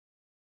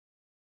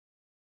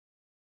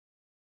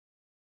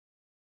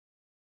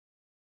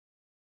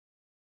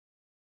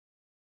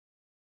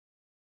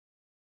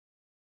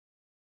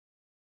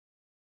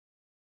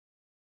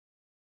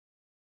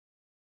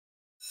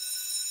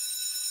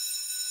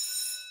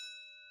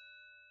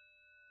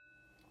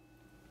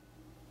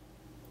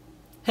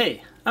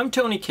Hey, I'm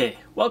Tony K.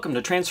 Welcome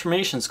to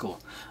Transformation School.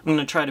 I'm going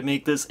to try to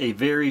make this a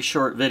very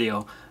short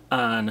video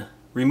on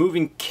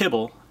removing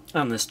Kibble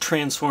on this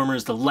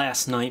Transformers The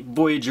Last Knight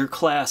Voyager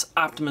Class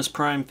Optimus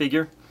Prime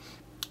figure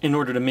in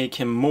order to make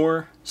him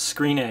more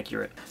screen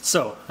accurate.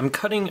 So, I'm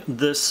cutting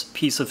this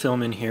piece of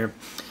film in here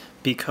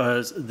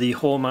because the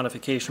whole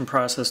modification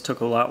process took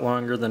a lot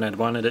longer than I'd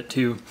wanted it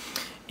to,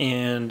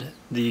 and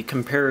the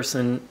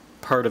comparison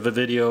part of a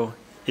video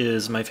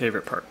is my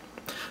favorite part.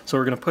 So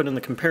we're going to put in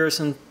the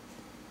comparison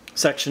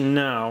section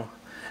now,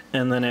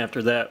 and then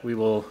after that we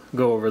will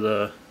go over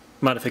the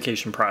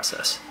modification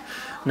process.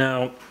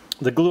 Now,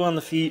 the glue on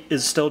the feet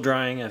is still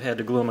drying. I've had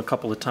to glue them a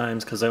couple of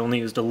times because I only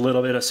used a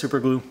little bit of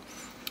super glue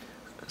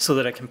so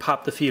that I can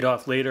pop the feet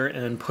off later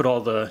and put all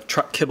the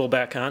truck kibble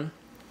back on.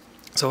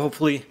 So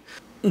hopefully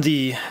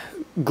the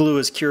glue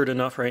is cured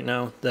enough right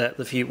now that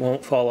the feet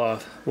won't fall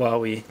off while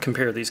we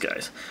compare these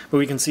guys. But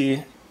we can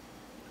see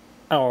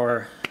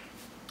our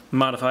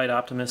modified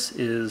Optimus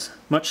is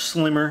much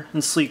slimmer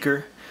and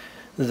sleeker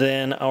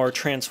than our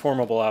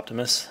transformable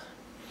Optimus,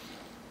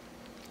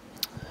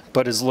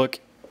 but his look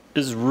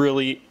is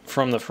really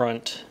from the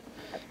front.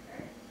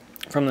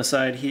 From the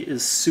side he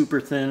is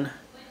super thin,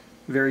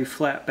 very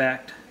flat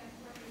backed.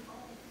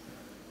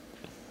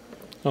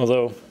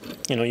 Although,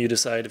 you know, you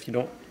decide if you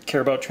don't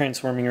care about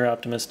transforming your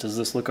Optimus, does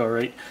this look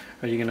alright?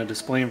 Are you going to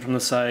display him from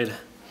the side?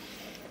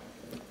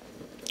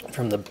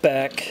 From the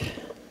back,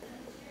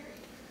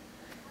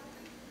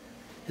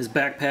 his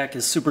backpack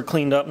is super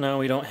cleaned up now.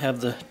 We don't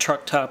have the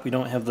truck top, we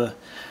don't have the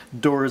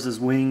doors as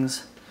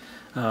wings,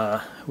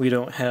 we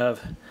don't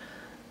have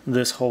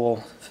this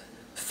whole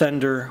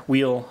fender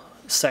wheel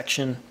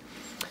section.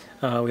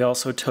 We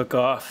also took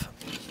off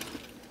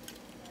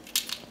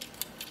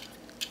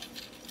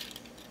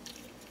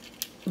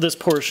this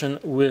portion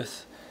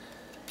with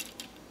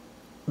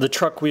the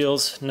truck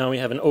wheels. Now we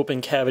have an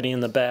open cavity in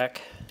the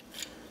back.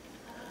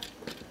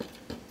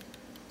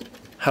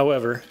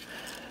 However,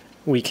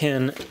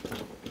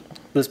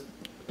 this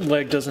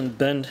leg doesn't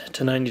bend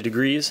to 90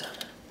 degrees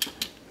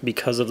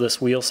because of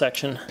this wheel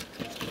section,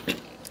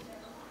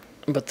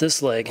 but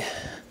this leg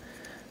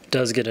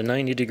does get a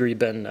 90-degree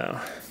bend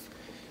now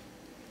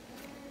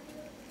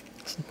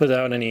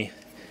without any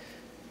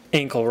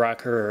ankle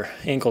rocker or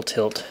ankle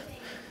tilt.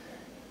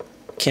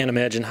 Can't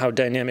imagine how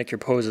dynamic your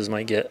poses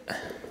might get.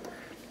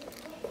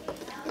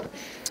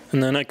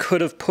 And then I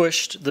could have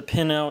pushed the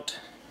pin out.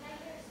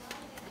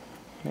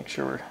 Make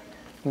sure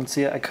you can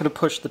see it. I could have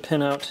pushed the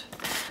pin out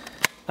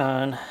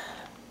on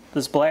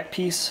this black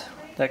piece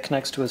that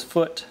connects to his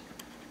foot.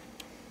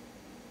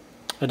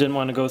 I didn't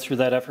want to go through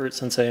that effort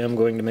since I am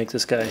going to make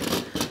this guy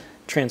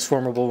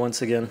transformable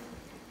once again.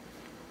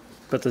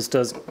 But this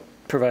does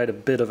provide a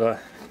bit of a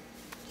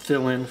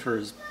fill-in for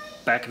his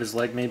back of his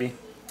leg maybe.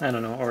 I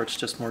don't know, or it's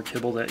just more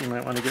kibble that you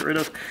might want to get rid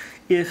of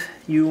if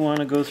you want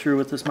to go through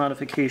with this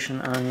modification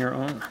on your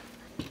own.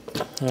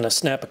 I'm going to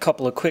snap a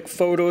couple of quick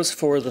photos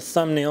for the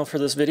thumbnail for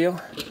this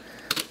video.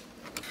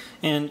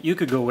 And you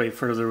could go way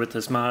further with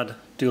this mod,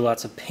 do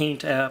lots of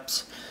paint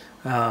apps,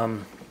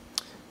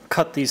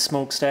 cut these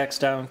smokestacks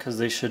down because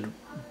they should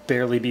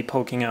barely be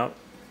poking out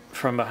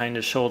from behind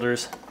his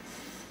shoulders,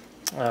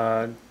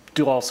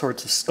 do all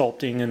sorts of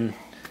sculpting and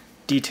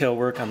detail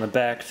work on the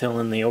back, fill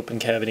in the open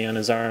cavity on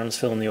his arms,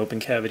 fill in the open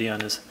cavity on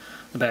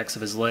the backs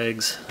of his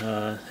legs.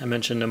 I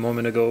mentioned a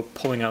moment ago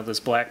pulling out this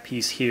black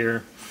piece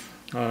here,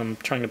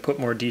 trying to put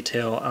more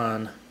detail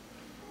on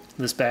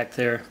this back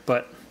there,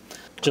 but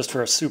just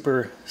for a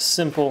super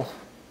simple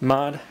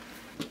mod,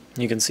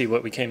 you can see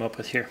what we came up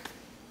with here.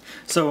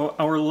 So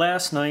our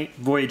Last Knight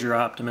Voyager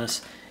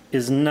Optimus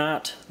is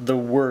not the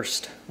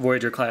worst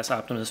Voyager Class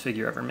Optimus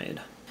figure ever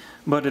made,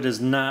 but it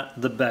is not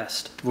the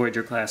best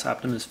Voyager Class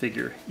Optimus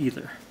figure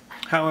either.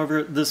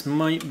 However, this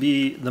might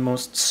be the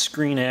most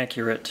screen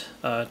accurate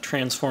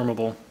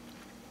transformable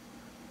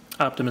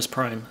Optimus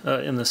Prime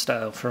in this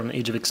style from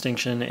Age of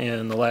Extinction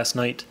and The Last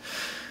Knight.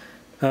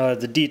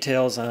 The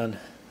details on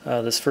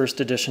this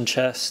first edition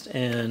chest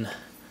and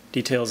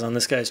details on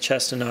this guy's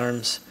chest and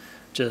arms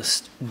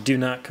just do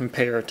not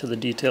compare to the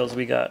details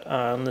we got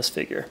on this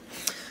figure.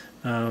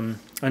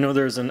 I know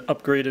there's an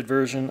upgraded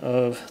version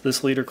of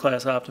this Leader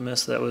Class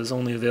Optimus that was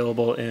only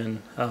available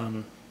in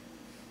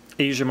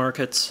Asia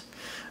markets.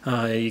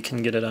 You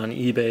can get it on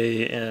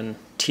eBay and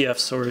TF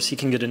Source. You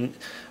can get an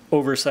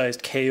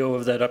oversized KO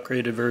of that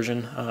upgraded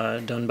version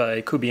done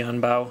by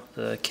Bao,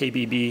 the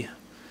KBB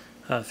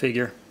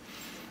figure.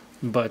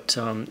 But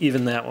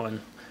even that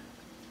one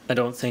I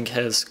don't think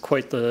has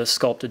quite the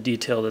sculpted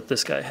detail that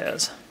this guy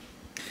has.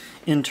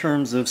 In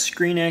terms of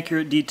screen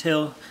accurate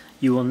detail,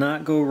 you will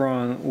not go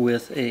wrong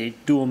with a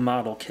dual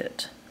model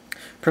kit,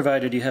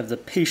 provided you have the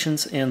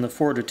patience and the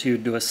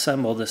fortitude to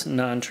assemble this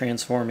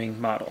non-transforming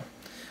model.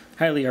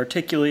 Highly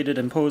articulated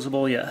and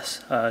posable,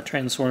 yes.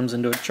 Transforms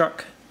into a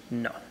truck,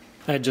 no.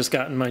 I had just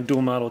gotten my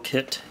dual model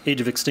kit, Age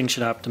of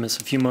Extinction Optimus,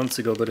 a few months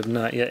ago, but have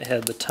not yet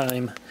had the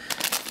time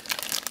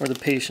or the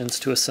patience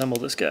to assemble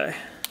this guy.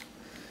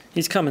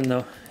 He's coming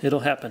though, it'll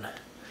happen.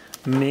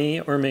 May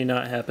or may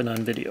not happen on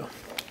video.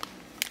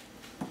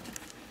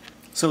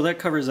 So that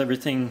covers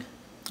everything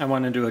I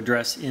wanted to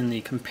address in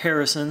the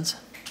comparisons.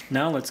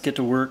 Now let's get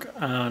to work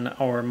on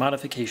our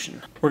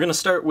modification. We're going to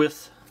start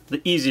with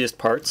the easiest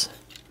parts.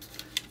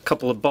 A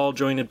couple of ball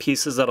jointed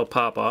pieces that'll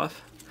pop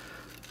off.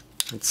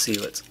 Let's see,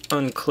 let's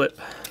unclip,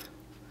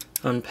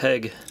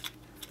 unpeg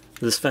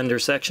this fender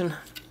section.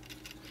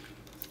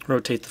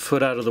 Rotate the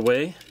foot out of the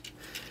way.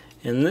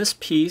 And this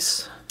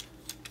piece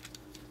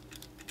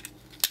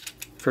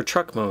for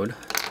truck mode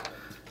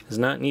is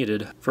not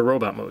needed for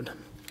robot mode.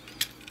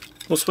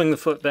 We'll swing the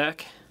foot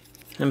back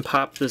and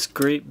pop this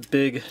great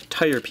big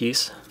tire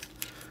piece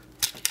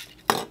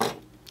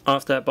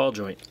off that ball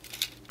joint.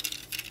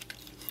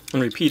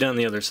 And repeat on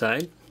the other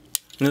side.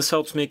 And this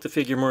helps make the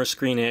figure more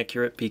screen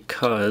accurate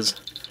because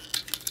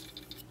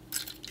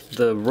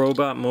the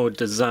robot mode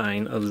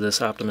design of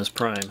this Optimus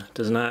Prime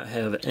does not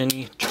have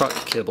any truck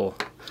kibble,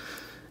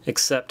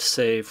 except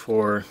say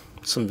for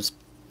some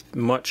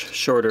much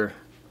shorter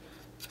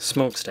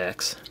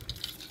smokestacks.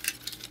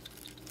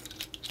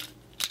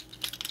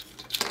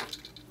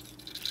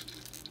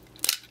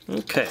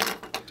 Okay,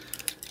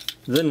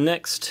 the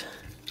next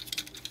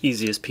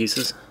easiest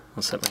pieces,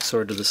 I'll set my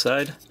sword to the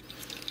side.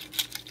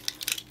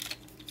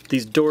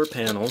 These door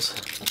panels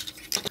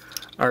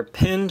are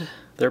pinned,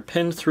 they're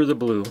pinned through the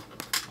blue,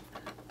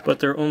 but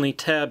they're only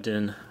tabbed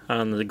in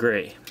on the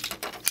gray.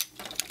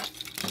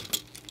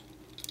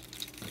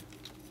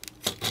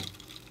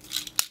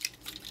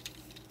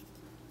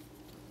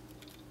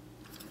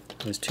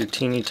 There's two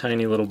teeny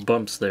tiny little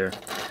bumps there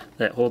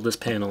that hold this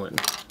panel in.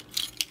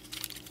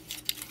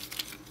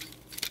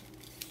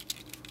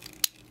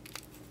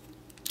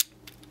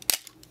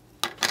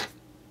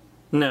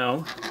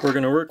 Now we're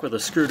going to work with a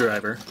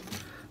screwdriver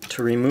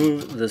to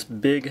remove this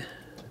big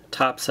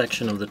top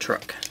section of the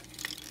truck.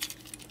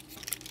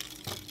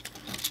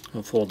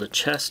 We'll fold the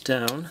chest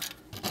down,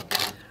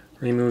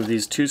 remove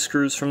these two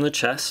screws from the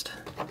chest,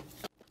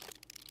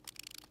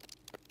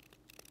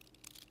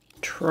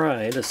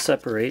 try to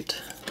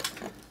separate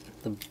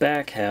the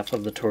back half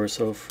of the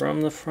torso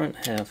from the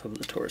front half of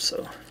the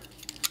torso.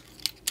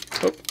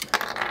 Oh,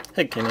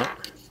 head came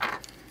out.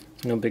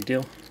 No big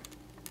deal.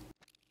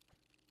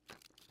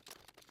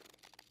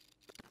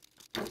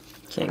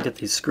 Can't get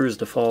these screws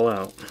to fall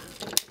out.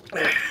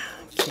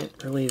 Can't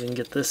really even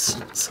get this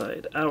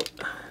side out.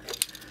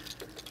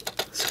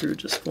 The screw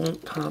just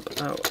won't pop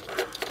out.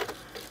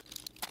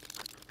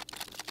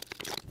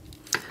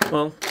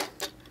 Well,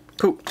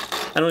 poop.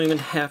 I don't even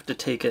have to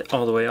take it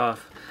all the way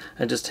off.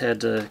 I just had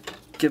to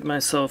give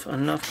myself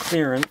enough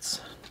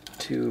clearance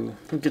to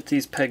get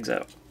these pegs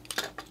out.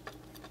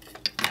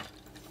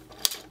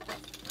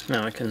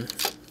 Now I can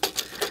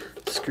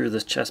screw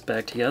this chest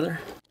back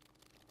together.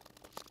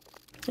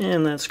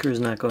 And that screw's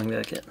not going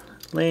back in.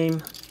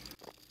 Lame.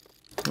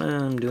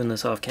 I'm doing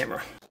this off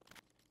camera.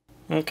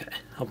 Okay,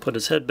 I'll put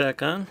his head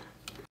back on.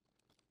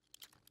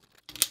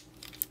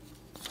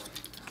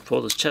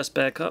 Fold his chest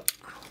back up.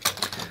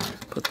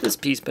 Put this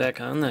piece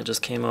back on that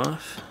just came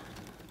off.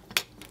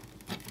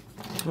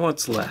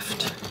 What's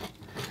left?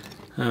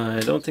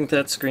 I don't think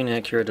that's screen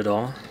accurate at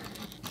all.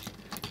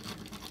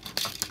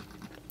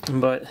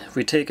 But if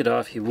we take it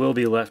off, he will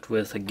be left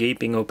with a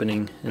gaping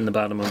opening in the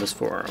bottom of his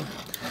forearm.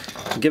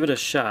 Give it a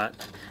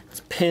shot.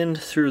 It's pinned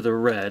through the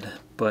red,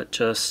 but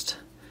just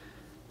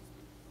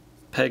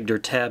pegged or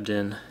tabbed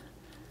in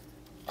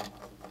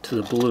to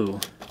the blue.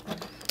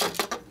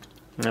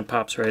 And that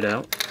pops right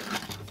out.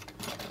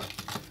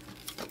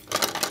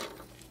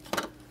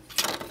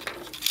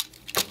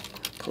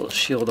 Pull the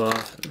shield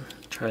off and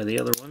try the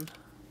other one.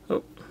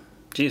 Oh,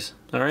 geez,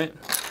 alright.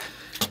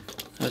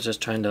 I was just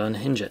trying to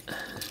unhinge it,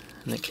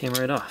 and it came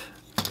right off.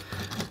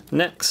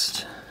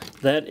 Next,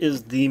 that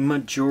is the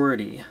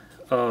majority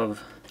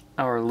of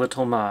our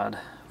little mod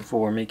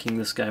for making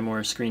this guy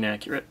more screen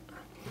accurate.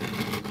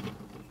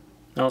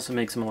 It also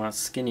makes him a lot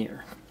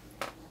skinnier.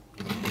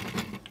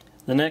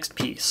 The next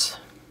piece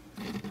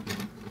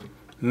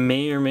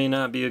may or may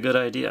not be a good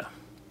idea.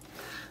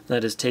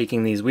 That is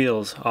taking these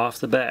wheels off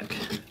the back,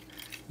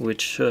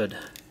 which should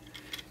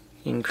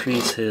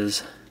increase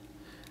his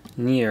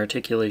knee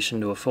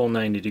articulation to a full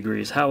 90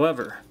 degrees.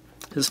 However,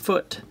 his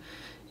foot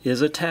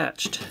is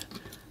attached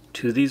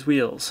to these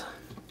wheels.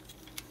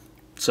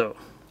 So,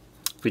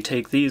 if we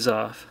take these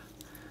off,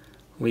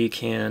 we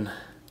can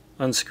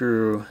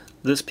unscrew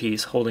this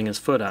piece holding his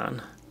foot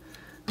on,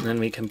 and then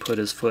we can put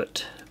his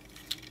foot,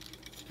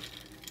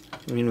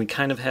 I mean, we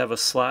kind of have a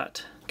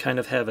slot, kind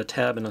of have a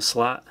tab and a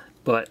slot,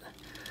 but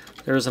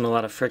there isn't a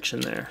lot of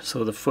friction there,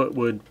 so the foot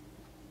would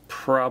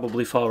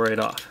probably fall right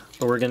off,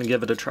 but we're going to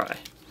give it a try.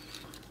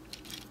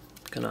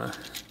 Gonna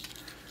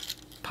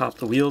pop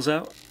the wheels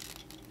out.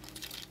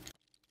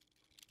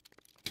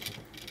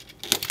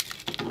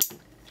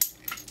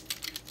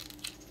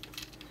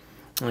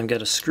 I've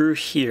got a screw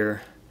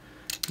here.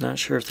 Not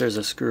sure if there's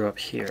a screw up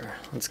here.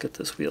 Let's get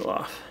this wheel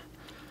off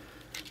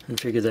and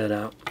figure that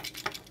out.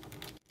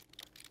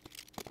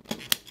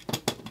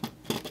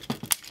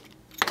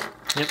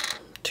 Yep,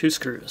 2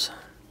 screws.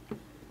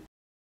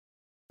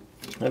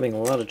 I'm having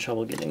a lot of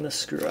trouble getting this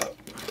screw out.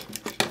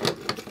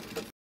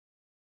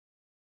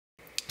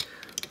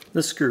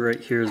 This screw right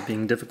here is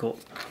being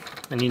difficult.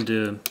 I need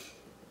to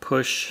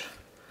push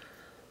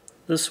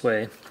this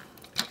way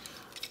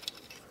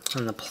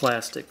on the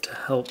plastic to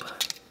help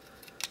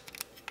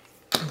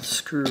the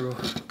screw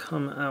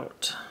come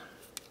out.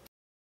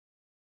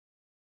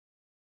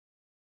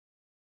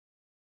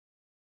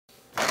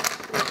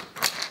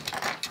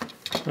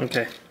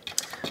 Okay,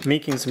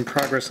 making some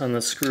progress on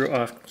the screw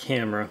off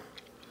camera.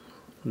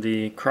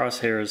 The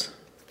crosshairs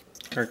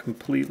are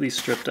completely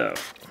stripped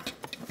out.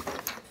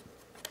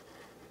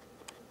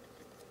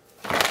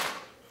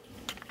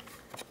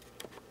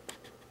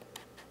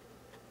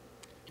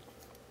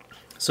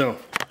 So,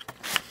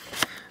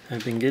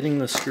 I've been getting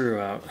the screw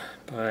out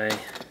by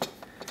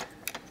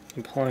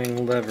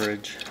applying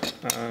leverage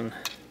on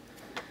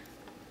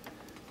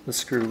the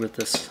screw with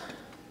this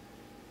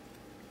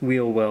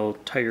wheel well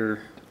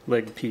tire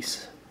leg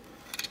piece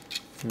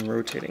and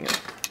rotating it.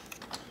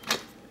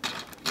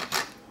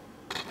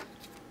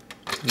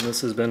 And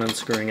this has been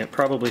unscrewing it,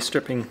 probably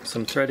stripping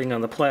some threading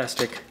on the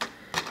plastic,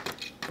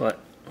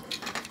 but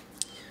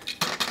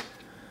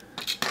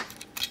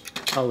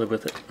I'll live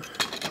with it.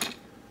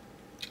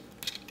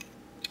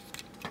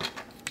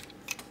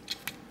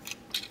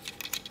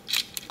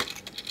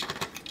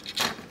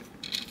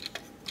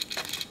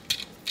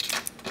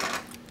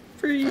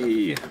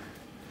 Free!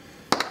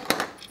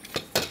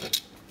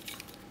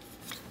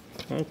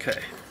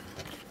 Okay.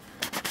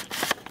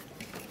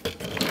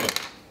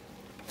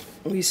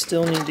 We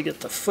still need to get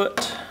the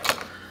foot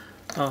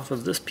off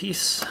of this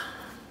piece.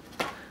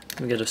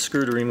 We get a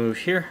screw to remove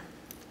here.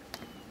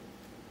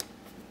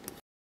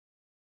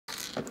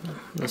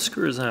 The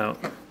screw is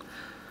out,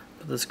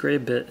 but this gray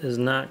bit is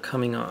not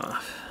coming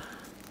off.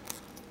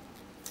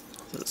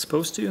 Is it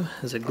supposed to?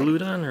 Is it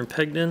glued on or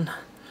pegged in?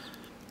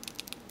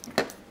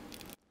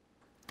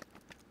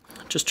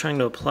 Just trying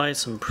to apply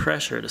some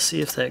pressure to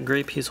see if that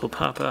gray piece will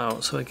pop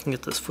out so I can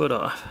get this foot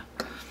off.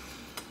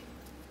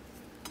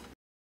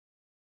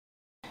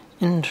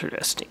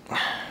 Interesting.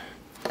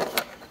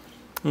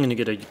 I'm going to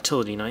get a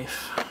utility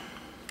knife.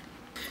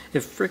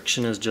 If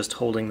friction is just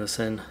holding this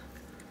in,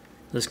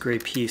 this gray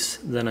piece,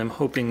 then I'm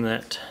hoping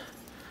that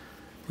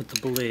with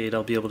the blade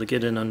I'll be able to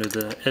get in under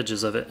the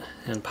edges of it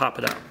and pop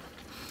it out.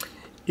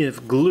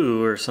 If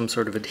glue or some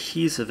sort of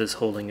adhesive is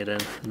holding it in,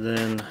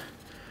 then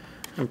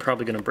I'm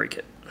probably going to break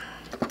it.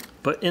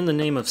 But in the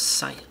name of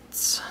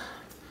science,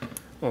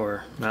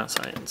 or not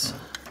science,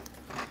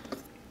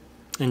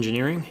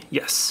 engineering?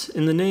 Yes,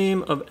 in the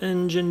name of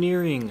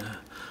engineering,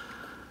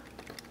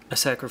 I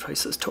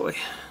sacrifice this toy.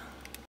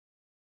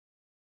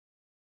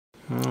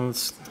 Well,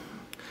 it's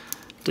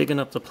digging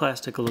up the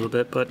plastic a little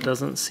bit, but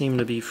doesn't seem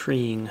to be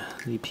freeing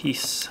the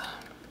piece.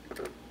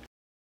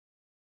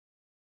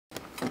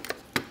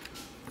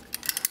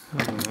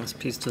 This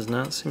piece does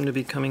not seem to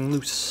be coming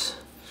loose.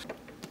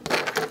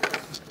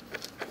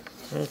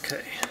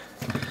 Okay,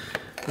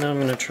 now I'm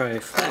going to try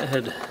a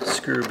flathead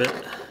screw bit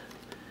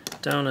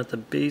down at the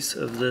base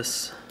of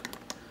this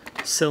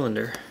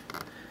cylinder,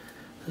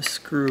 the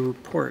screw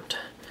port.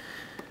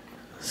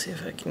 Let's see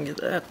if I can get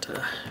that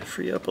to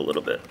free up a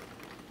little bit.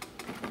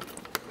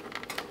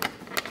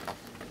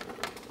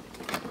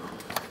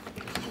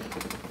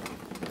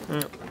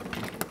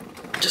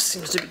 Just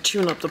seems to be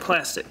chewing up the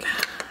plastic.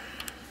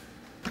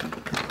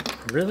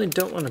 I really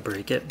don't want to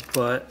break it,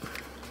 but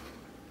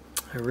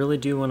I really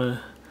do want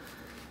to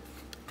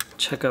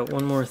check out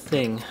one more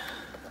thing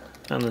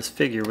on this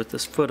figure with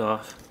this foot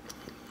off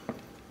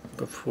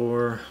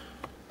before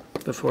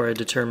I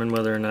determine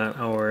whether or not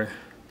our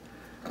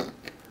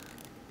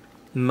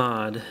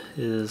mod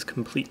is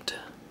complete.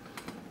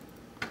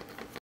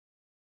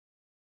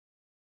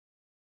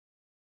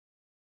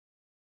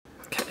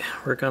 Okay,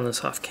 work on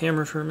this off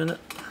camera for a minute.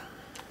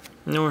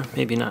 Or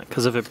maybe not,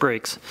 because if it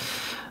breaks,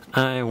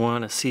 I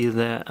want to see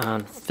that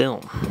on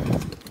film.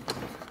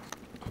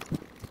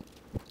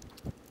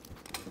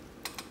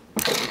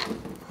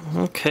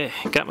 Okay,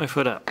 got my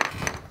foot up.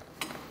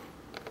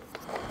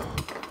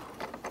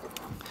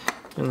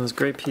 And this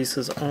gray piece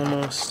is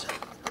almost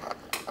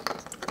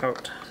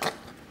out.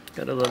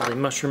 Got a lovely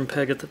mushroom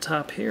peg at the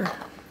top here.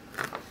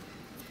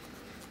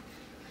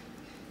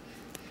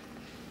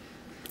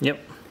 Yep.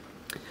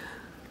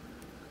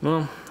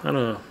 Well, I don't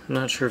know. I'm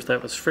not sure if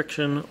that was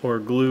friction or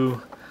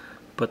glue,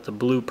 but the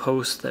blue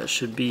post that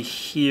should be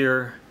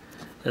here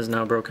is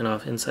now broken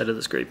off inside of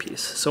this gray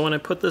piece. So when I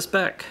put this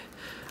back,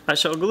 I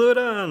shall glue it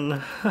on!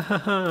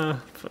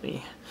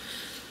 Funny.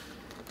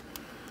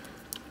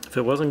 If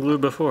it wasn't glued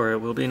before, it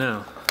will be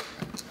now.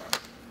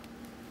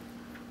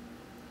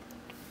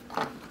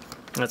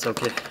 That's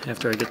okay.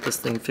 After I get this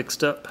thing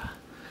fixed up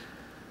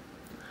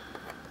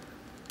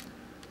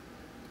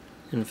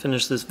and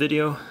finish this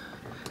video,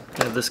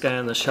 I have this guy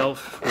on the shelf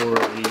for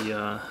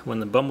the when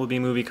the Bumblebee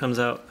movie comes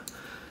out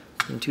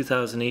in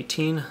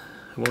 2018. I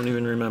won't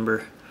even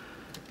remember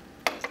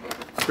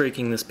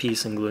breaking this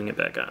piece and gluing it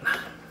back on.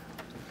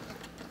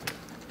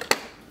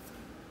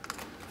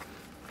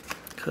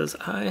 Because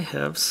I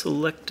have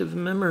selective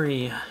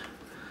memory.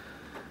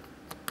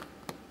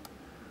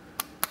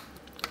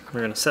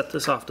 We're going to set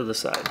this off to the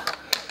side.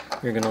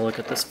 We're going to look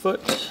at this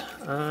foot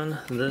on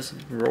this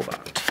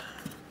robot.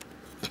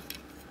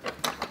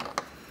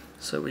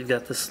 So we've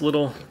got this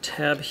little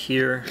tab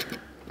here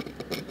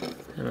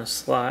and a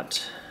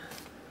slot,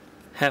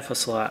 half a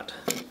slot.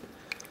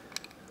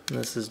 And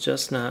this is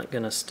just not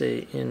going to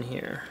stay in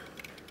here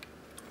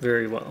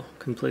very well,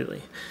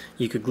 completely.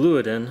 You could glue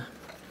it in.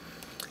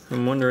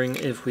 I'm wondering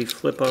if we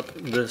flip up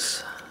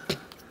this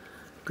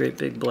great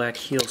big black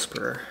heel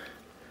spur,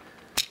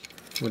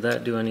 would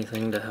that do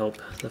anything to help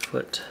the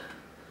foot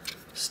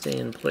stay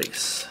in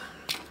place?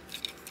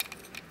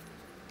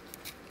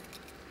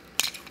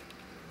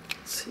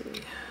 Let's see,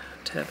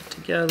 tap it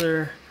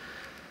together,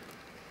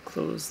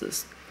 close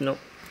this, nope,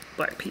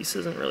 black piece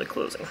isn't really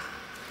closing.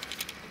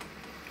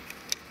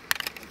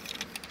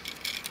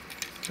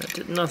 That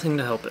did nothing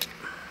to help it.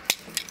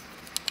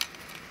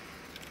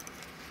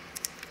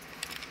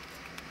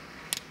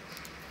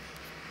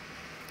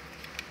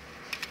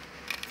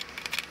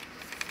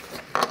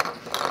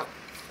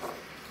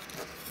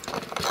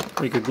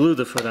 We could glue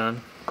the foot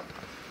on,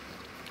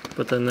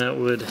 but then that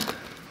would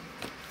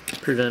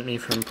prevent me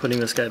from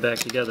putting this guy back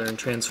together and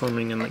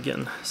transforming him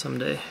again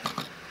someday,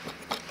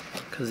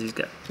 because he's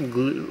got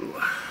glue.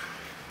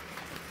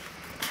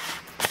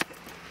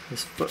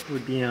 His foot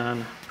would be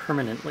on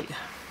permanently.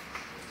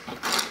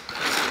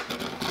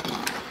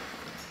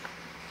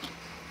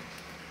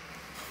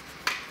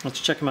 Let's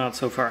check him out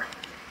so far.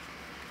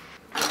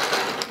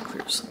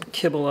 Clear some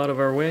kibble out of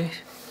our way.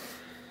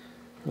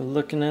 We're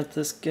looking at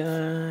this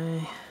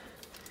guy.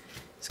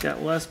 He's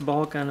got less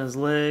bulk on his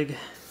leg,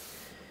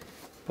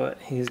 but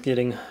he's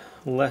getting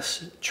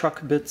less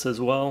truck bits as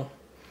well,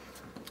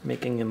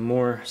 making him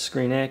more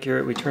screen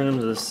accurate. We turn him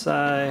to the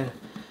side.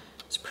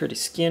 He's pretty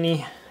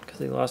skinny because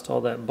he lost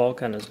all that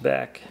bulk on his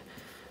back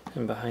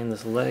and behind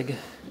this leg.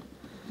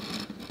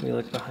 We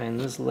look behind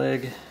this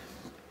leg,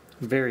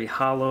 very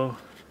hollow.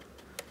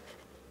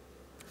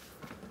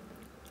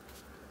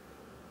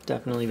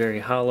 Definitely very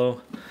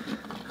hollow.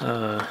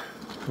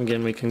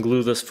 Again, we can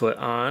glue this foot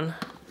on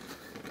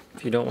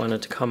if you don't want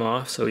it to come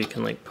off, so you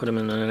can like put him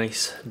in a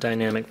nice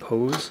dynamic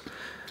pose.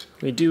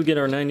 We do get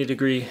our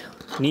 90-degree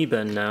knee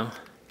bend now,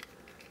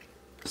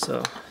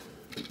 so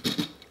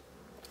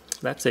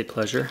that's a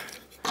pleasure.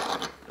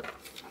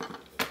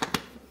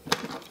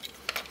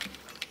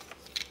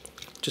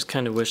 Just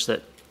kind of wish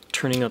that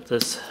turning up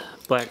this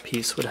black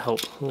piece would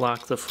help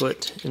lock the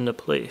foot into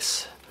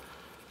place.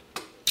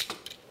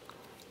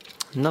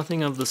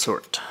 Nothing of the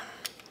sort.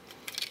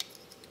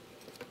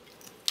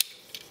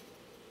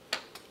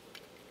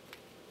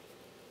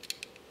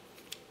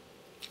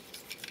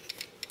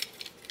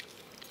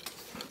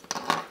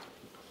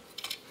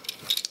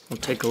 We'll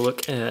take a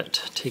look at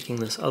taking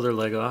this other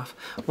leg off.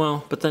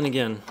 Well, but then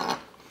again, I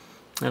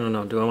don't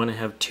know, do I want to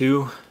have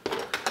two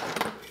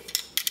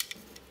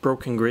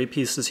broken gray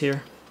pieces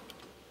here?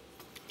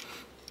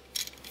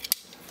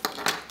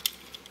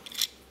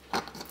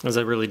 As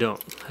I really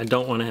don't. I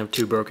don't want to have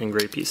two broken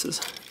gray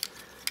pieces.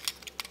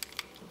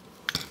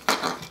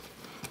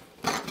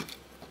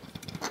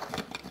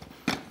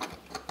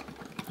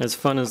 As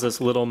fun as this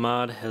little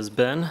mod has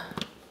been,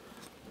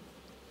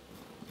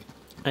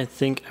 I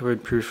think I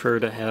would prefer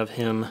to have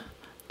him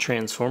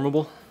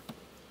transformable,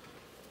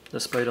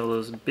 despite all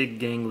those big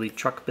gangly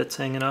truck bits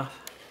hanging off.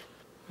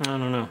 I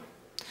don't know.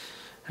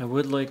 I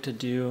would like to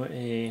do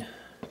a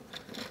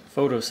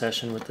photo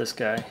session with this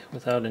guy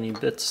without any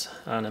bits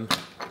on him.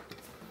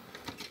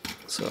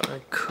 So I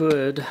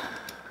could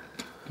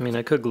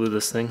glue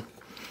this thing.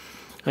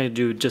 I could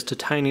do just a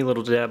tiny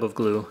little dab of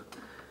glue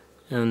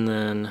and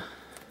then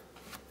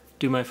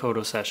do my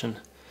photo session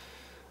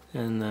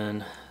and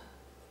then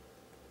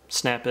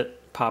snap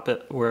it, pop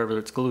it wherever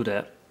it's glued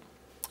at,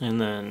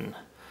 and then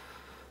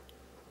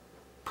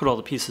put all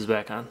the pieces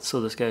back on so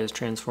this guy is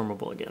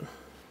transformable again.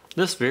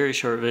 This very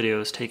short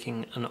video is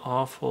taking an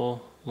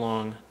awful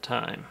long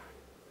time.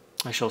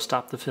 I shall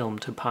stop the film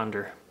to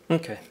ponder.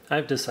 Okay,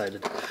 I've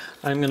decided.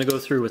 I'm going to go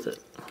through with it.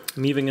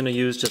 I'm even going to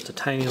use just a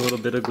tiny little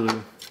bit of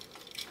glue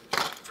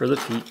for the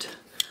feet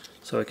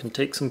so I can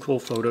take some cool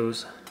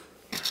photos.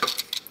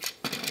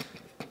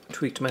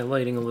 Tweaked my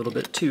lighting a little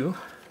bit too.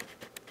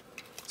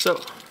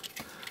 So,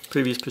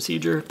 previous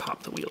procedure,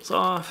 pop the wheels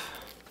off.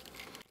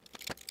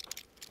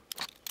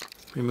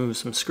 Remove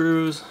some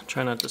screws,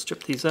 try not to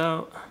strip these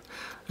out.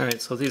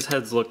 Alright, so these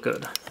heads look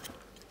good.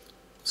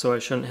 So I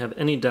shouldn't have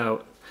any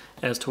doubt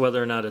as to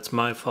whether or not it's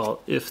my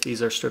fault if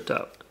these are stripped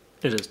out.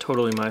 It is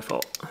totally my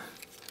fault.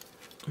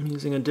 I'm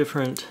using a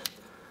different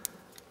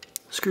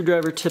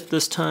screwdriver tip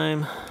this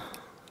time.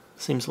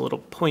 Seems a little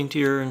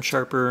pointier and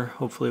sharper.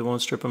 Hopefully it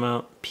won't strip them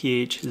out.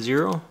 pH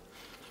 0.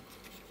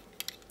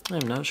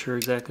 I'm not sure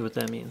exactly what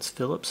that means.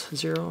 Phillips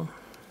 0?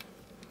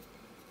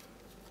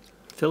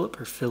 Phillip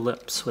or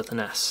Phillips with an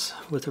S?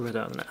 With or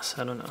without an S?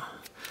 I don't know.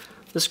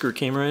 This screw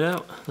came right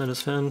out. That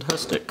is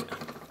fantastic.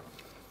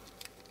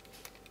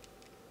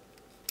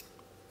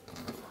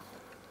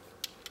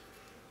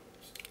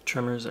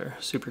 Tremors are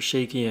super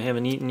shaky. I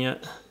haven't eaten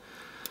yet.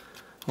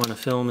 I want to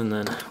film and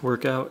then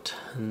work out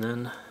and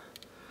then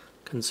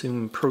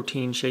consume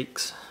protein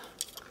shakes.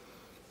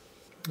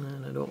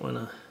 And I don't want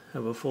to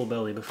have a full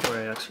belly before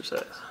I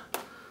exercise.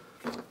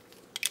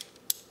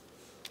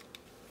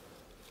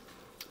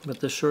 But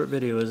this short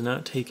video is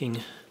not taking,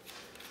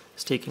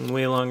 it's taking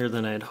way longer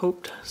than I had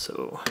hoped,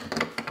 so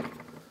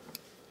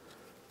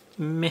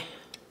meh.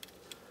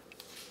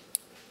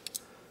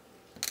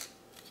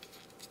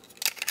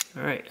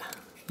 Alright,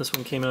 this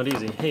one came out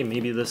easy. Hey,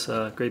 maybe this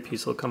gray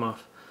piece will come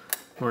off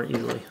more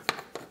easily.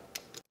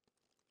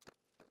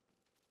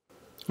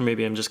 Or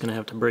maybe I'm just going to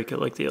have to break it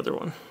like the other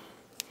one.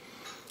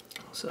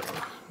 So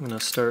I'm going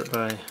to start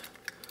by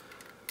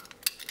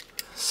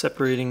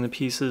separating the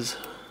pieces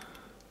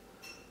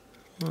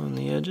on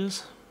the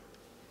edges.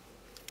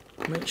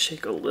 Might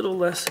shake a little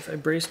less if I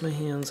brace my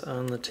hands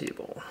on the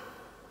table.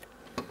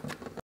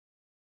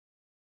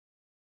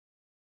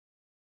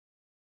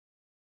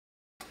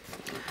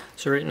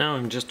 So right now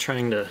I'm just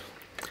trying to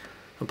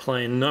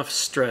apply enough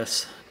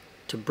stress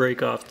to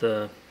break off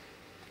the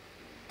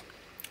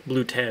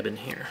blue tab in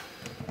here.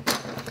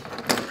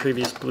 The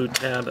previous blue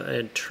tab I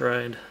had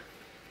tried,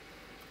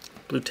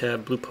 blue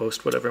tab, blue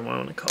post, whatever I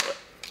want to call it.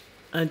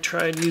 I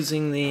tried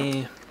using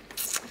the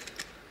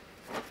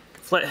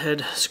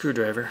flathead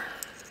screwdriver.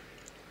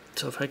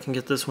 So if I can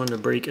get this one to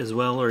break as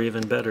well or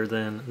even better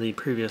than the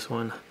previous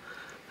one,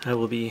 I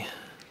will be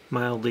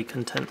mildly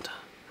content.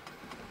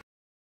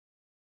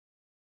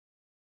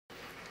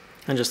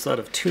 I just thought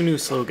of 2 new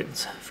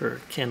slogans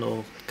for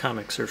Candle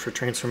Comics or for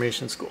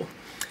Transformation School.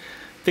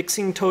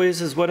 Fixing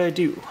toys is what I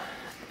do,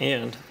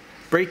 and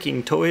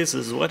breaking toys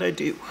is what I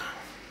do.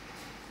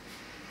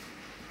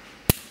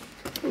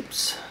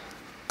 Oops.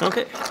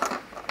 Okay.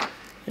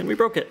 And we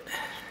broke it.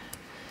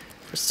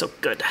 We're so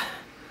good.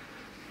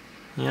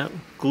 Yep,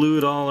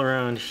 glued all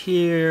around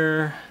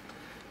here.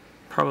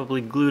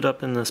 Probably glued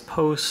up in this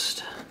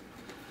post.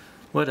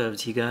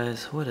 Whatevs, you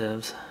guys,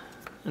 whatevs.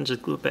 And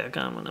just glue it back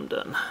on when I'm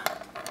done.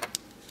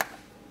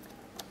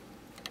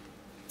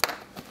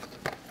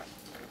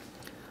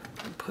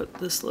 Put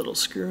this little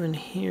screw in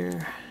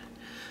here.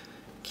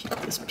 Keep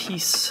this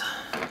piece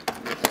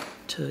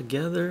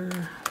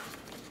together.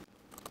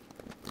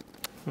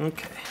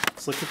 Okay,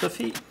 let's look at the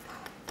feet.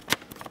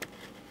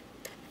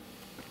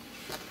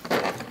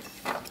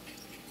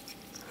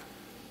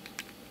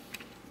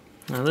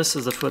 Now this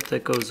is the foot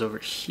that goes over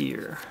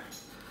here,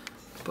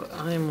 but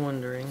I'm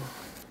wondering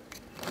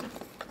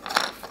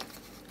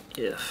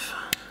if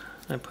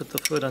I put the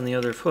foot on the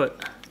other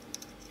foot,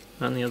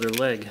 on the other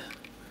leg,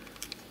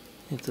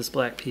 if this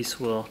black piece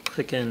will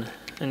click in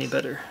any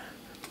better.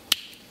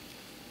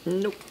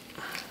 Nope,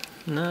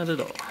 not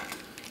at all.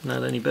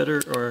 Not any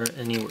better or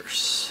any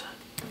worse.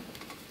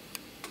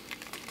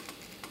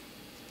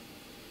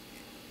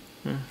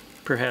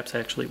 Perhaps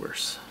actually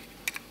worse.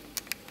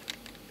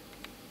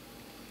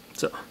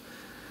 So,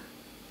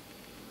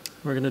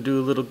 we're going to do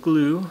a little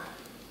glue.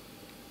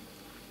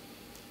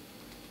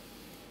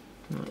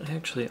 It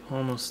actually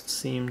almost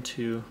seemed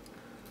to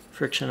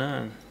friction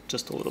on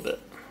just a little bit,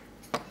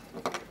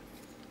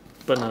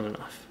 but not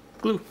enough.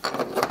 Glue.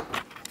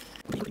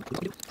 I'm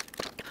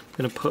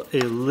going to put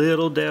a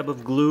little dab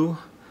of glue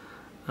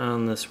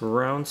on this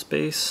round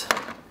space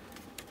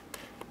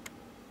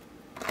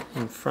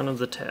in front of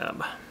the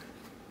tab.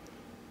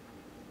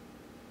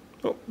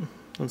 Oh,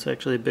 that's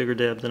actually a bigger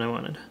dab than I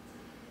wanted.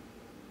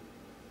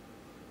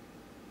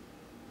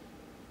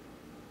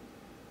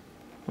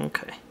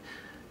 Okay,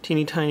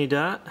 teeny tiny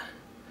dot,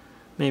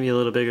 maybe a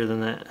little bigger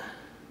than that.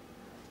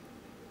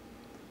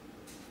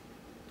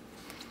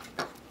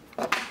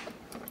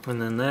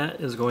 And then that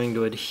is going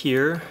to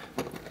adhere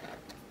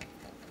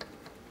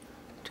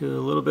to a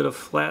little bit of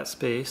flat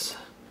space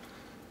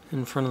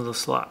in front of the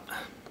slot.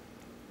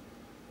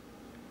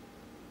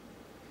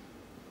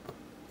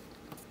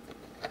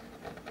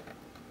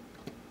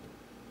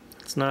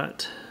 It's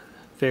not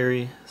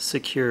very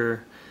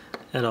secure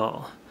at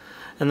all.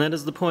 And that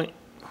is the point.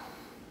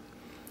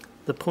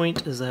 The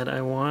point is that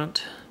I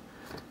want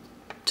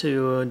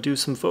to do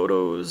some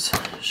photos,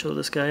 show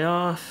this guy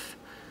off,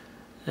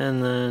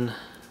 and then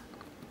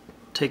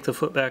take the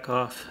foot back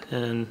off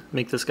and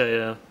make this guy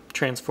a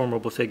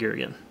transformable figure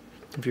again.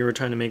 If you were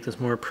trying to make this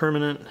more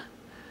permanent,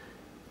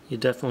 you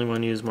definitely want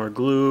to use more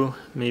glue,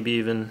 maybe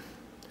even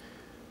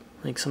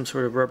like some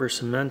sort of rubber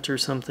cement or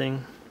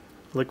something.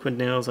 Liquid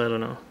nails, I don't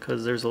know,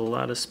 because there's a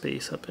lot of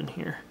space up in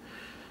here.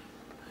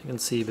 I can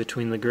see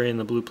between the gray and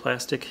the blue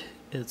plastic,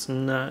 it's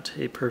not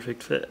a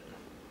perfect fit.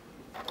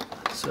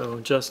 So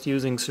just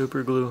using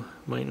super glue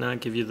might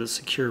not give you the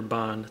secure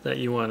bond that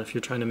you want if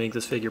you're trying to make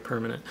this figure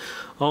permanent.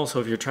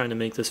 Also, if you're trying to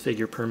make this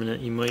figure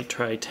permanent, you might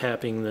try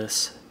tapping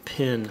this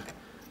pin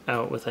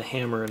out with a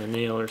hammer and a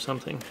nail or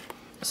something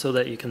so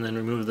that you can then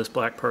remove this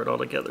black part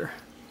altogether.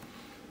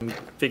 I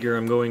figure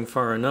I'm going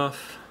far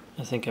enough.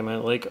 I think I might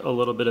like a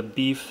little bit of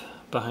beef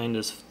behind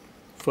his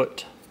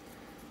foot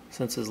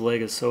since his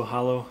leg is so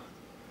hollow.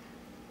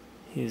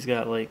 He's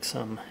got like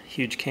some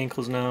huge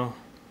cankles now.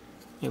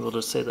 Maybe we'll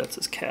just say that's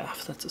his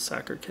calf. That's a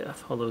soccer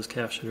calf, although his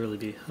calf should really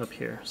be up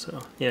here.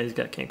 So yeah, he's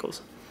got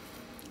cankles.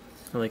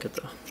 I like it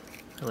though.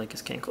 I like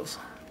his cankles.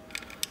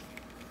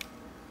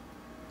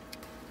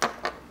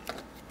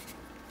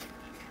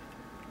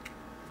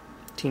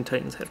 Teen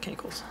Titans have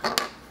cankles.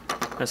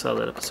 I saw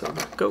that episode.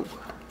 Go!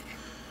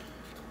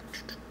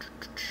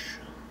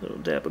 Little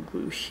dab of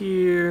glue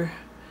here.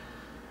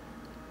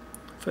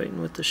 Fighting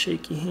with the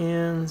shaky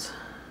hands.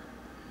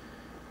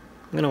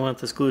 I'm going to want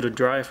this glue to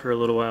dry for a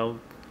little while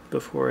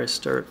before I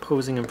start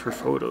posing them for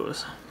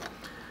photos.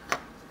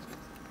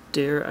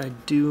 Dare I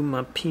do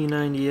my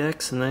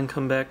P90X and then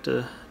come back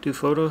to do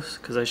photos?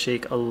 Because I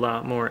shake a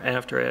lot more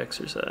after I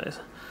exercise.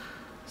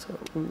 So,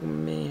 ooh,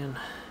 man.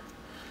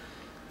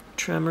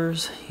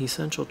 Tremors,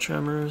 essential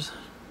tremors.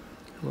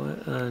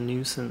 What a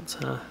nuisance,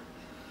 huh?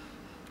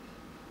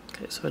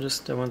 Okay, so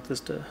I want this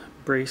to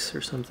brace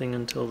or something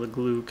until the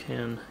glue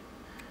can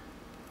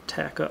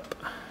tack up.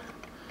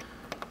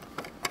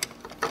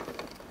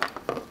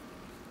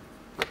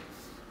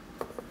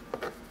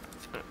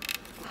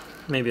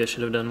 Maybe I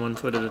should have done one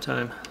foot at a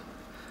time.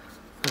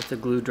 Let the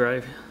glue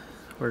dry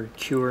or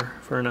cure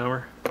for an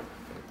hour.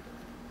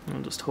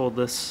 I'll just hold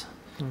this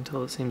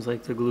until it seems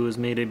like the glue has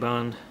made a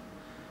bond,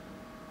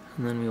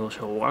 and then we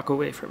shall walk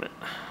away from it.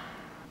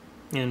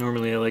 Yeah,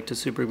 normally I like to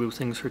super glue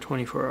things for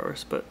 24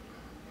 hours, but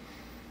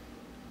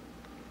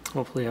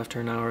hopefully after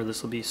an hour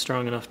this will be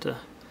strong enough to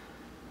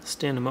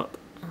stand them up.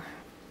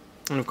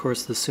 And of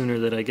course, the sooner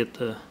that I get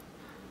the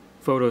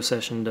photo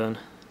session done,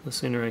 the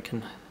sooner I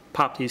can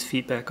pop these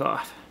feet back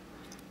off.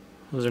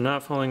 Those are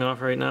not falling off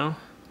right now,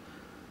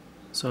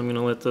 so I'm going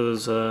to let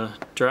those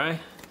dry.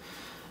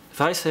 If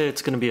I say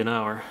it's going to be an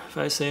hour, if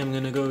I say I'm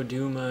going to go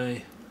do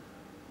my,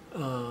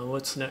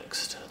 what's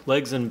next,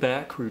 legs and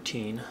back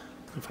routine,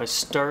 if I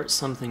start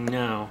something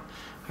now,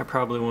 I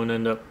probably won't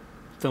end up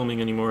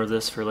filming any more of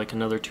this for like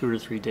another 2 or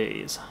 3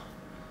 days.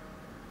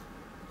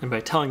 And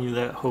by telling you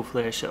that,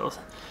 hopefully I shall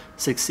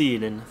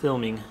succeed in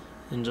filming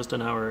in just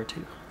an hour or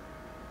two.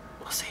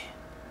 We'll see.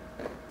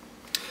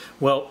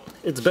 Well,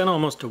 it's been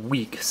almost a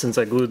week since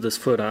I glued this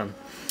foot on.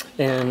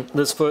 And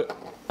this foot,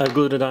 I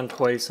glued it on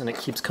twice and it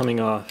keeps coming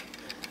off.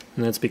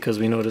 And that's because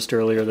we noticed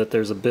earlier that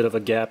there's a bit of a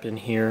gap in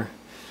here.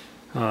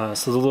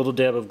 So the little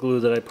dab of glue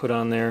that I put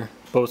on there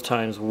both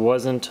times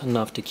wasn't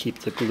enough to keep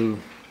the glue,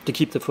 to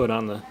keep the foot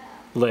on the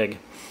leg.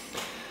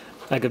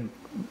 I could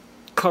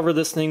cover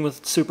this thing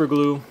with super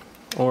glue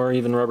or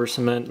even rubber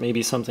cement,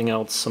 maybe something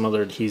else, some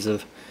other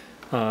adhesive,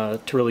 to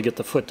really get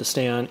the foot to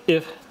stay on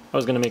if I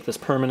was going to make this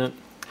permanent.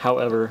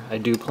 However, I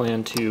do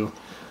plan to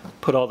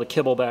put all the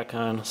kibble back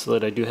on so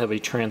that I do have a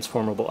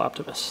transformable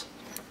Optimus.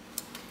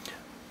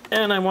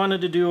 And I wanted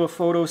to do a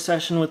photo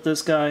session with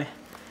this guy,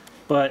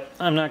 but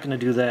I'm not going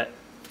to do that.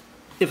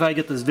 If I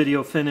get this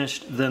video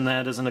finished, then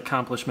that is an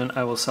accomplishment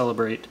I will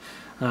celebrate.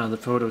 The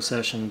photo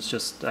session's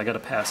just, I gotta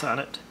pass on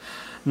it.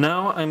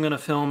 Now I'm going to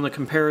film the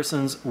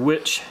comparisons,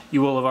 which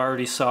you will have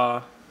already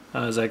saw,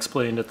 as I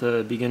explained at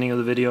the beginning of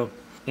the video.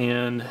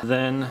 And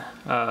then,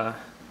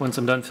 once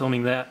I'm done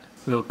filming that,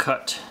 we'll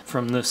cut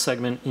from this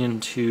segment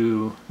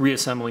into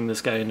reassembling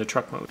this guy into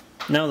truck mode.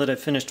 Now that I've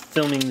finished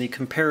filming the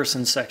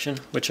comparison section,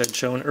 which I'd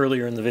shown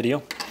earlier in the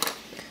video,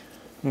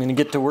 I'm going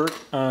to get to work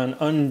on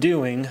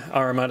undoing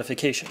our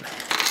modification.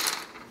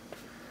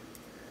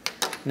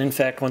 And in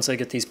fact, once I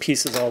get these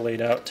pieces all laid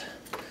out,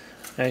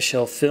 I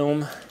shall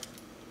film,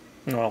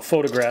 no, I'll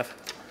photograph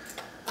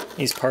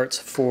these parts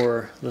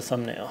for the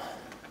thumbnail.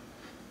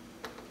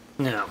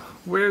 Now,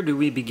 where do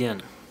we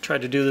begin? Try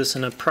to do this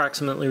in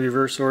approximately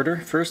reverse order.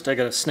 First, I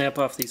gotta snap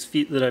off these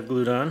feet that I've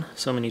glued on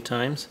so many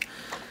times.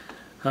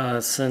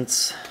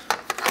 Since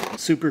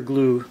super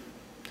glue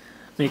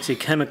makes a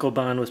chemical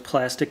bond with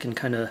plastic and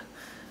kind of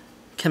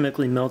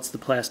chemically melts the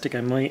plastic,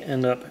 I might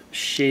end up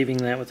shaving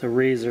that with a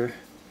razor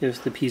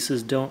if the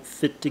pieces don't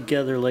fit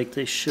together like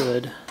they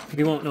should.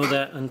 We won't know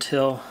that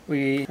until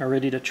we are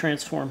ready to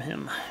transform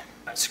him.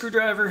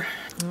 Screwdriver.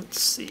 Let's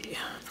see.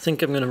 I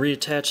think I'm going to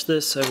reattach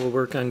this. I will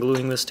work on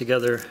gluing this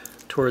together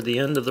toward the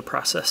end of the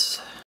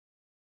process.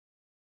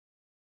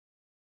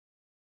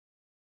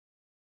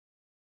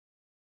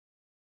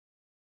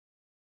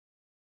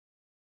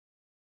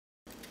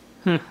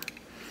 Now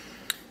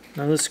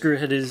this screw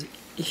head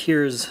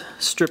here is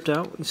stripped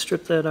out. We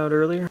stripped that out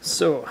earlier.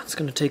 So it's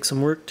going to take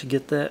some work to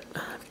get that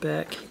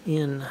back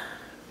in.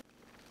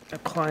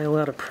 Apply a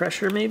lot of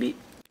pressure maybe.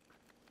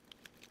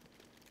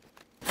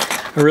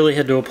 I really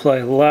had to apply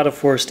a lot of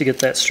force to get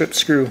that strip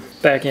screw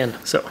back in.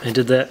 So I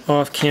did that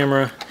off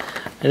camera.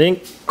 I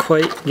didn't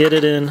quite get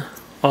it in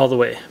all the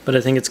way, but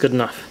I think it's good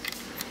enough.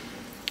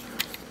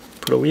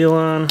 Put a wheel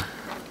on.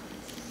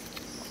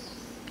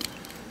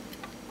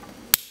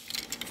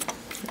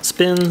 It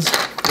spins.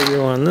 Put a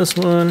wheel on this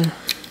one.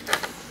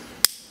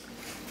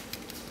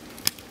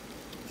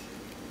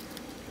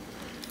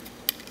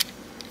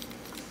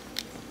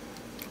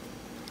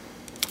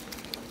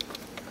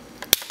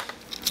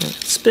 And it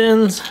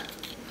spins.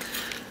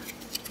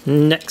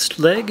 Next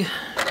leg.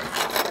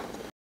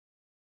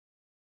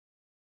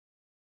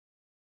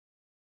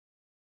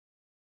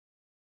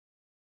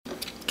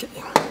 Okay,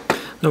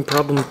 no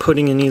problem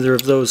putting in either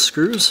of those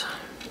screws.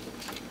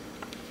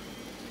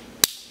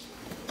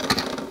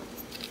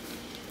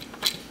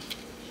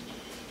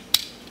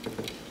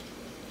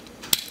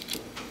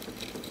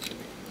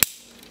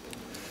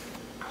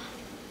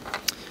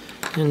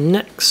 And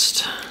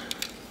next,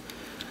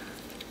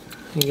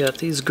 we got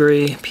these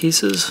gray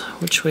pieces.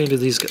 Which way do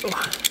these go?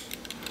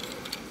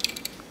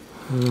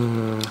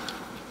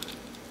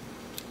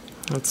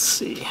 Let's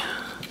see.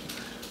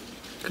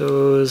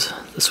 Goes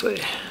this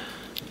way.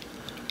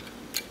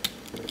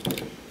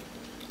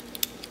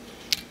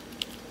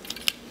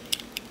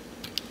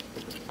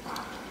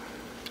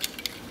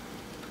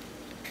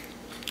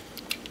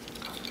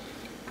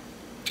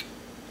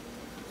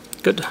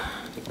 Good.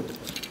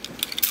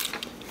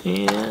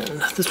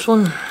 And this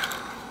one.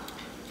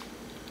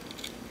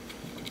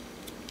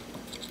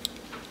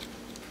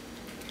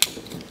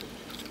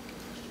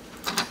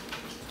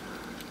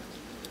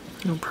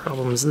 No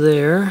problems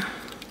there.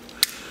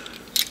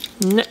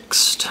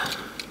 Next,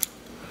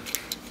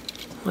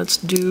 let's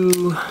do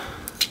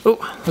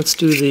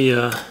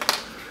the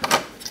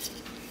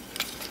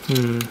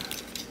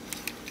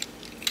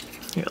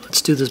yeah,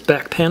 let's do this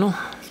back panel.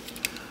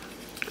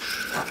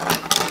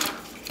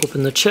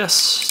 Open the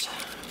chest.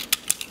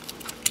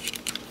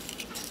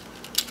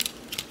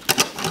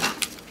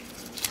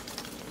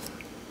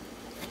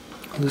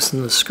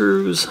 Loosen the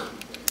screws.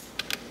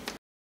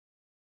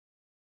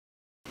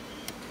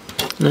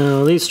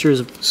 Now these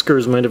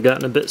screws might have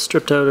gotten a bit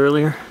stripped out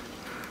earlier.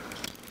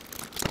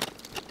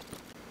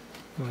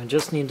 I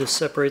just need to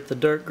separate the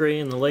dark gray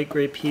and the light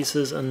gray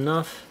pieces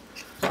enough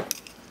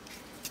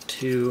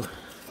to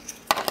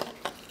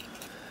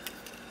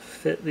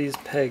fit these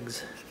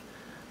pegs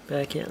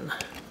back in.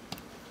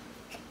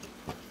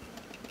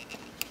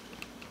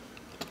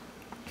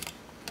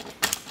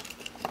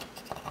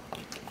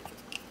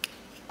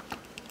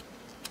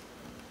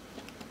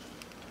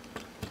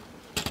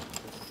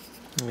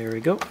 There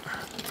we go.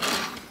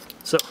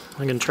 So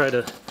I'm going to try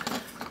to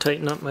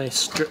tighten up my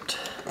stripped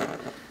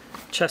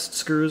chest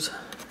screws.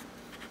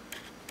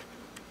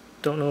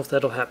 Don't know if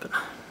that'll happen.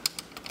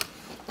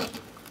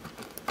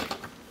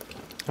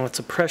 Lots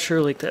of pressure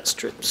like that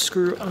stripped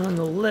screw on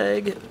the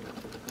leg.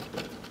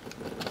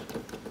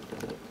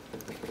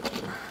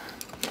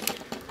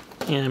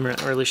 And I'm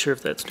not really sure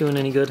if that's doing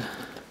any good.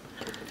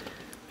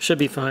 Should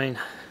be fine.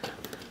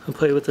 I'll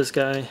play with this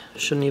guy.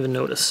 Shouldn't even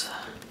notice.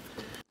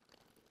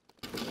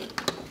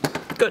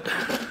 Good.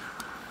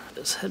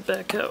 Just head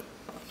back out.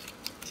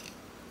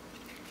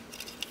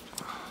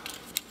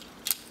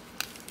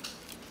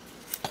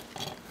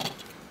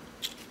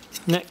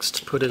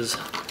 Next, put his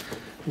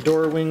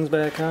door wings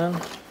back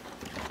on.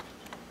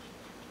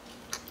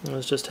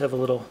 Let's just have a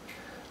little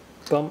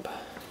bump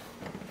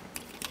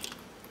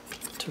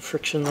to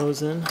friction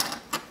those in.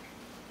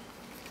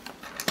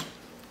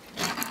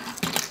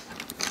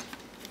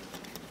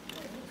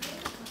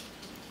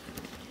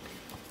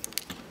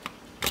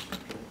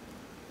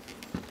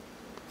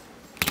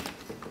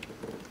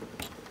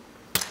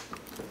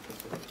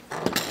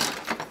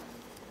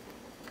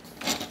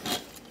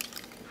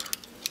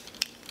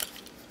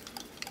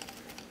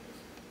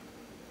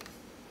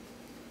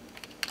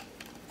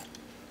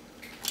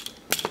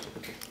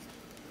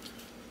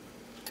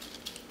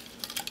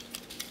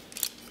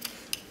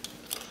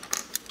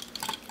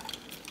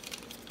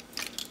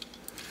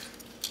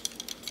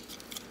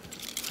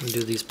 And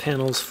do these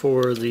panels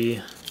for the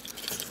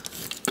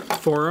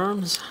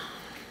forearms.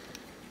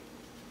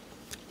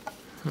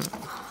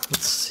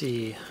 Let's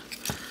see.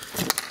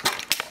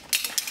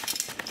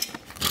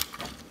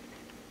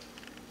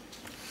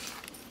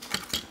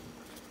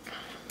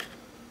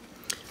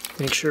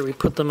 Make sure we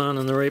put them on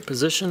in the right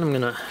position. I'm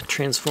going to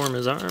transform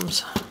his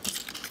arms.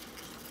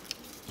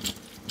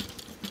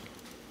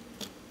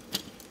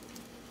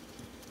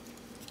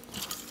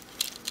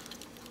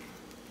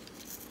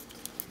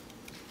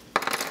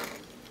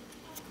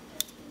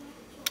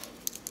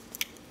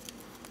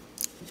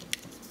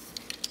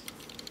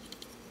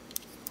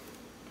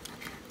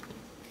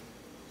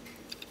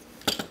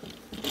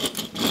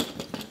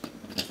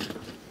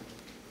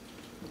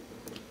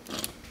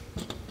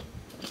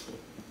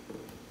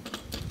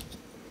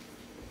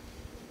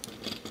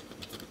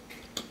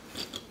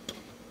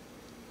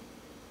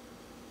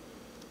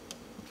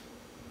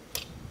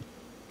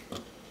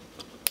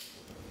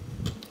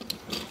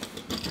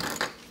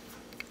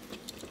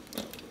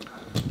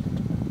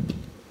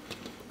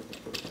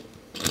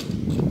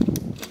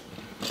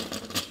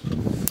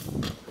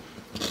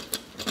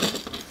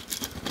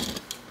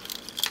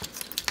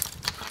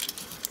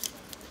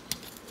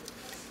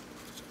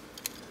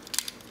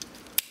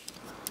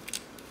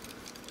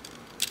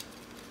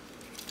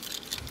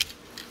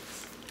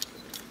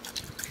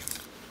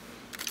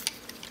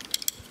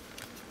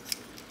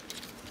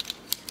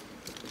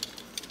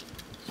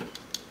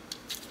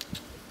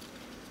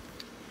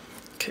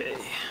 Okay.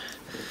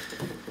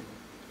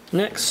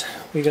 Next,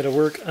 we got to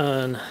work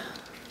on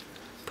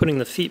putting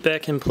the feet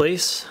back in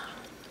place.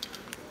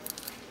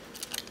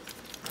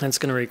 That's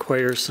going to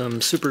require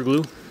some super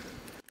glue.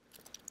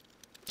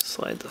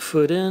 Slide the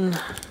foot in. I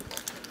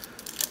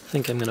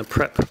think I'm going to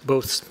prep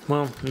both.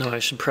 Well, no, I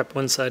should prep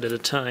one side at a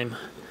time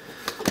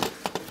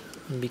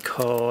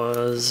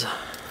because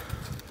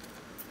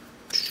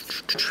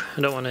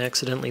I don't want to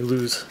accidentally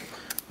lose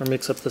or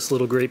mix up this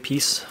little gray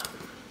piece.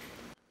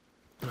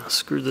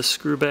 screw the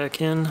screw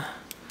back in.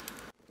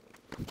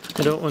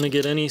 I don't want to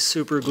get any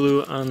super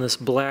glue on this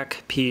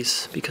black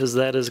piece because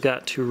that has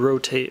got to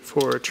rotate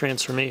for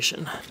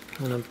transformation.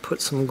 I'm going to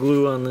put some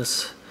glue on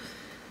this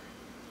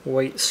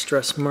white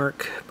stress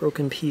mark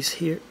broken piece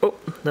here. Oh,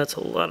 that's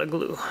a lot of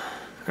glue.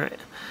 Alright,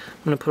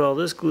 I'm going to put all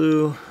this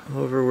glue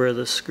over where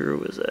the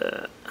screw is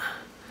at.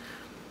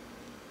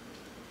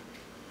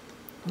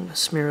 I'm going to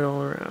smear it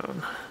all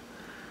around.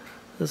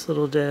 This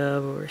little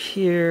dab over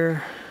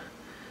here.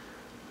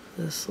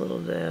 This little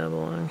dab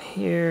along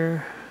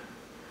here.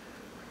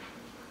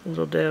 A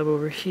little dab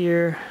over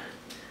here.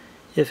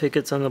 If it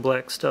gets on the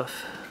black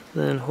stuff,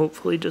 then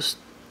hopefully just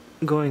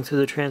going through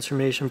the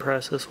transformation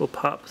process will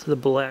pop the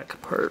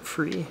black part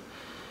free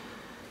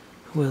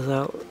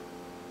without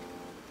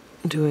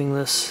doing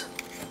this,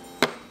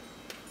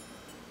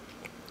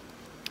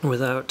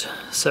 without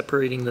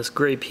separating this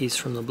gray piece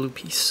from the blue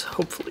piece,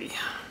 hopefully.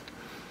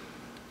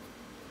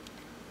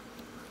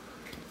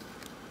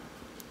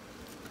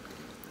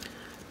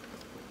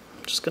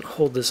 I'm just going to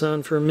hold this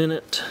on for a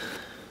minute.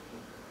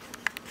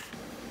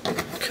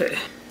 Okay,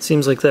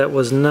 seems like that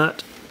was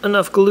not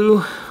enough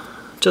glue.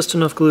 Just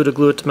enough glue to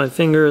glue it to my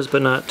fingers,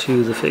 but not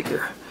to the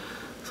figure.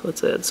 So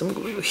let's add some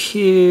glue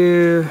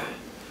here,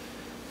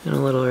 and a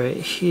little right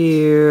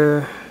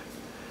here,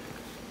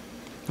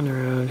 and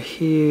around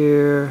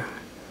here,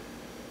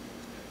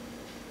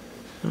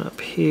 and up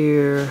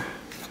here.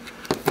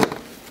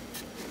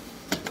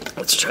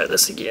 Let's try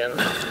this again.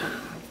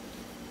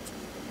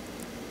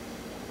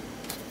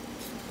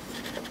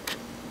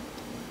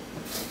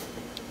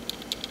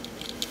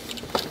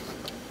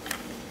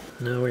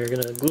 Now we're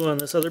going to glue on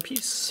this other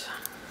piece.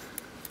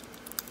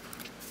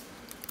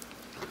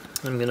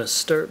 I'm going to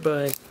start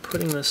by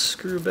putting this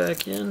screw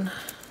back in.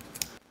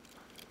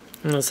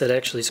 Unless that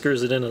actually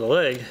screws it into the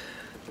leg.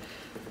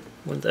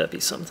 Wouldn't that be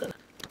something?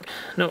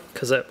 No,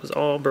 because that was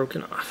all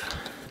broken off.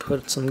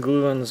 Put some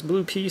glue on this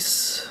blue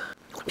piece.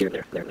 Here,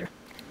 there.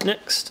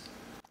 Next,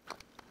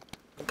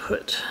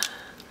 put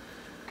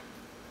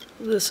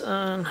this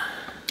on.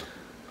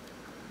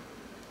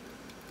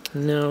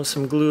 Now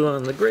some glue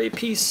on the gray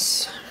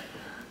piece.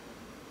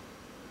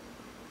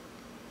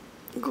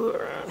 Glue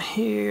around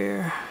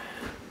here.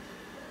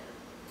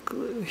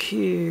 Glue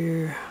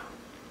here.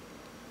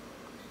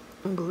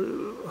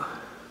 Glue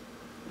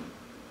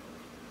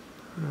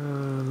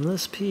on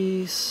this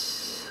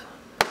piece.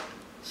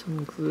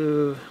 Some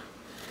glue.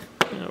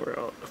 Now we're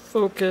out of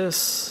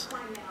focus.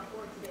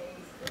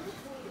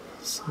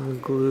 Some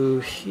glue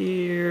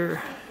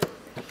here.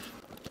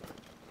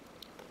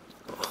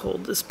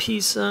 Hold this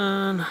piece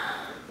on.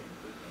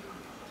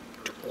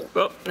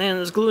 Oh, and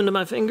there's glue into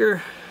my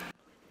finger.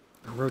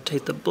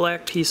 Rotate the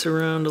black piece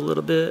around a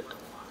little bit.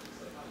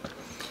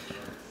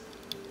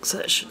 So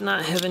that should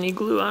not have any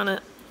glue on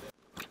it.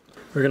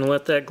 We're going to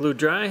let that glue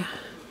dry,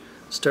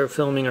 start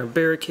filming our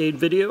barricade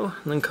video,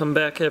 and then come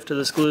back after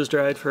this glue is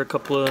dried for a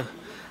couple of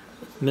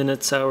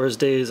minutes, hours,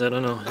 days, I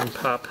don't know, and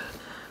pop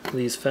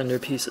these fender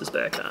pieces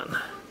back on.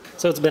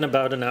 So it's been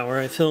about an hour.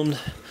 I filmed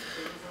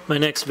my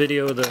next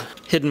video, the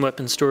hidden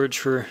weapon storage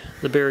for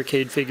the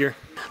barricade figure.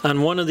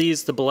 On one of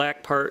these, the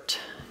black part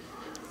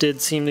did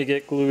seem to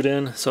get glued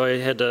in, so I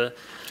had to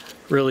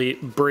really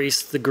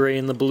brace the gray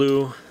and the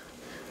blue,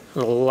 a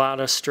lot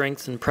of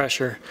strength and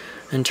pressure,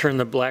 and turn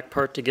the black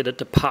part to get it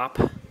to pop,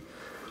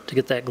 to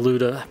get that glue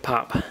to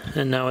pop.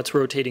 And now it's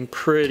rotating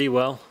pretty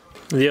well.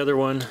 The other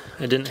one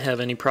I didn't have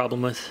any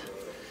problem with.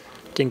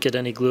 Didn't get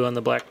any glue on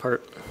the black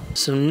part.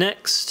 So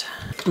next,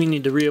 we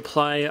need to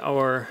reapply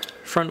our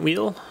front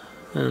wheel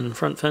and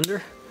front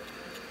fender,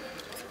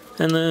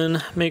 and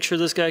then make sure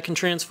this guy can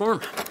transform.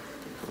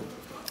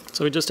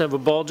 So we just have a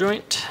ball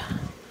joint.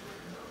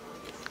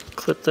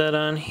 Clip that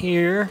on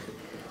here.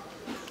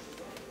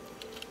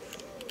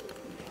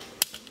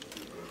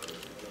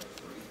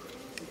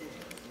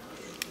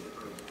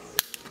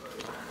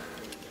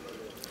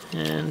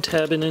 And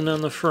tab it in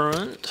on the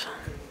front.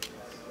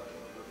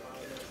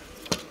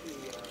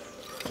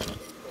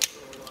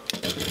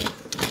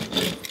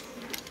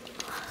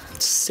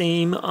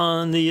 Same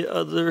on the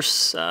other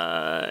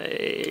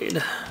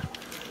side.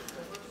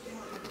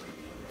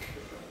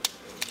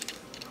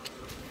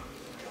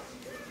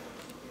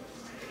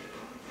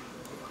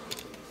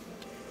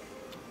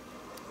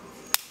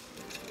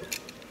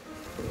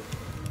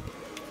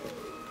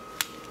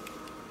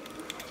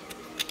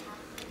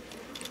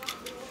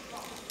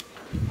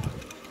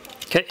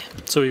 Okay,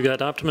 so we've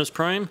got Optimus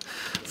Prime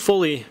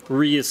fully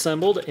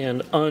reassembled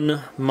and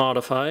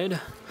unmodified.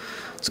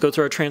 Let's go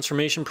through our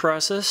transformation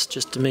process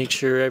just to make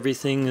sure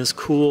everything is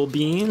cool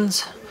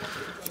beans.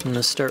 I'm going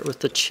to start with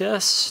the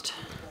chest,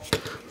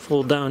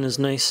 fold down his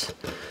nice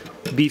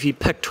beefy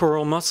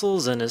pectoral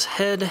muscles and his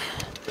head,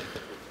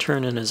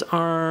 turn in his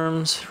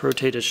arms,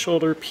 rotate his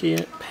shoulder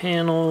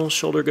panel,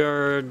 shoulder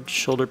guard,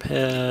 shoulder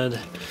pad.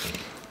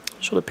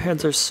 Shoulder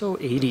pads are so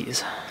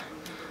 80s.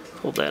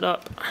 Fold that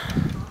up.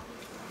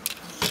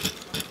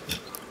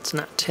 It's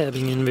not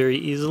tabbing in very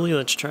easily.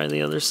 Let's try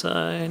the other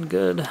side.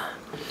 Good.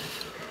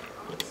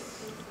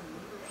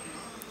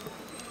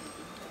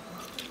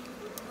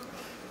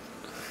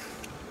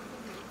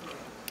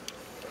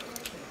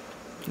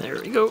 There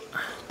we go.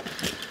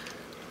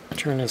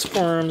 Turn his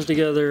forearms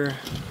together.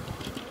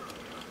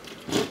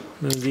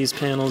 Move these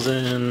panels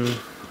in.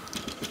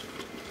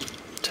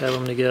 Tab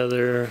them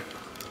together.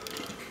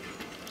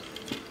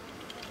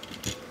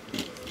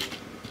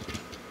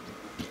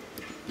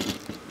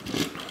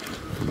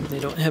 They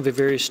don't have a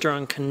very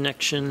strong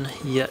connection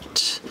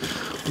yet.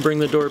 Bring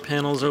the door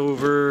panels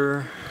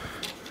over.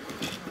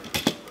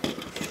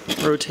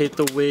 Rotate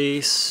the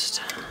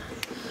waist.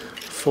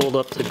 Fold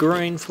up the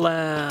groin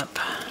flap.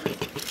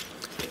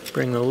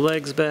 Bring the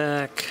legs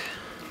back.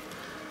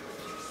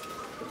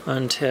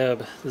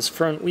 Untab this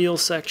front wheel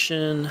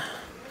section.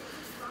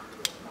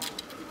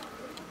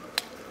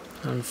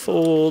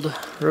 Unfold.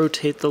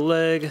 Rotate the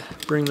leg.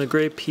 Bring the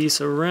gray piece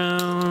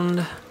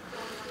around.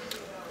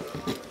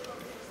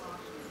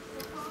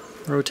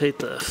 Rotate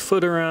the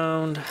foot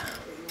around.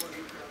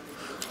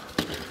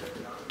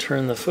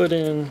 Turn the foot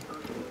in.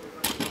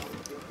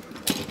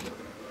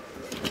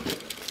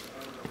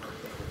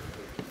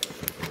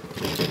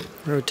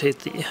 Rotate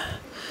the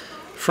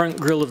front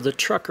grille of the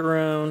truck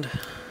around.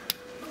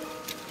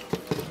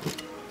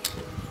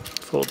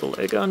 Fold the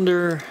leg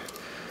under.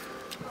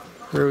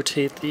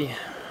 Rotate the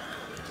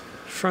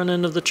front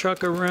end of the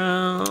truck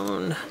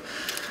around.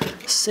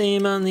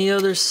 Same on the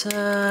other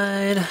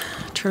side.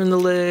 Turn the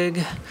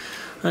leg.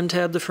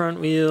 Untab the front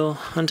wheel.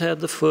 Untab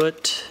the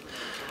foot.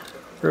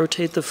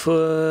 Rotate the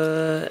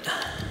foot.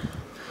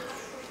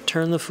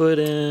 Turn the foot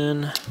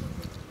in.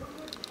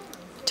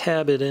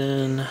 Tab it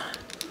in.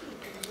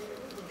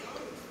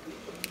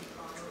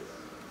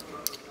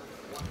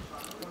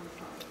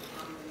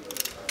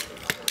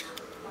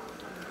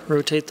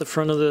 Rotate the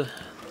front of the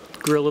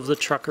grille of the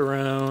truck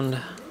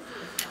around.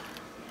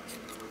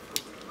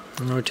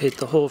 And rotate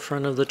the whole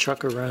front of the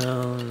truck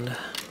around.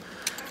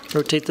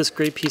 Rotate this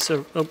gray piece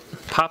of,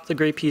 pop the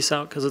gray piece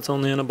out because it's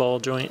only in a ball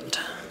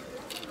joint.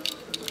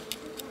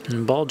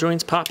 And ball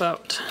joints pop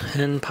out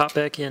and pop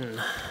back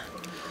in.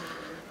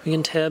 We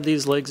can tab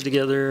these legs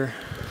together.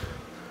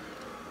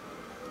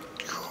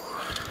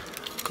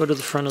 Go to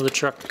the front of the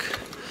truck.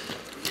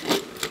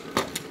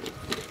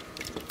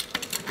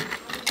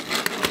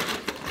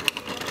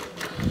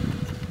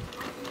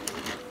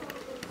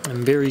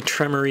 I'm very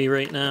tremory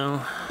right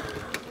now.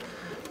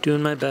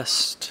 Doing my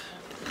best.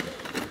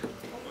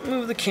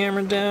 Move the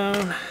camera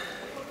down.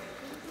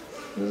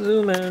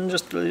 Zoom in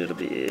just a little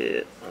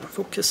bit.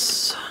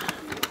 Focus.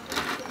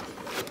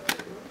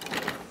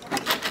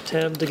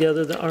 Tab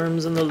together the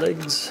arms and the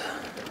legs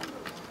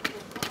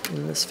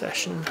in this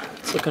fashion.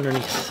 Let's look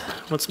underneath.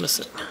 What's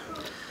missing?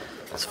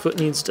 This foot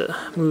needs to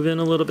move in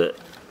a little bit.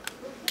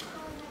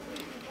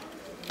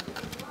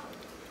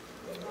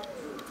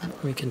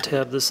 We can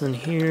tab this in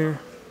here.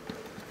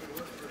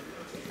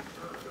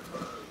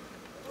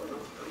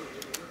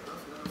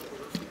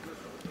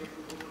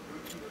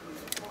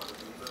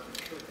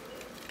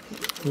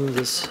 Move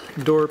this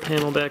door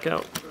panel back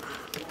out.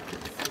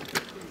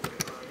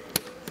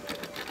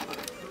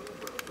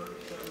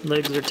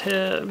 Legs are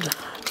tabbed.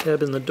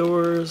 Tab in the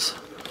doors.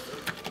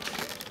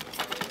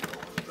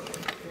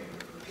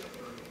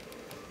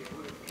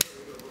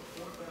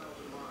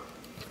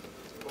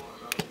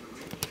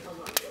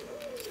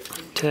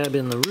 Tab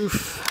in the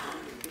roof.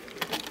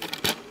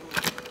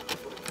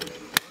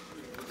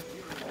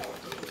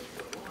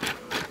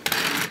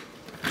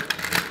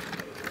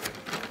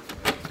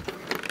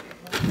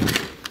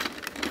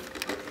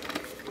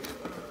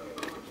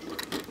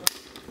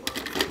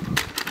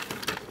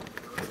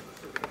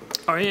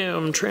 I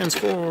am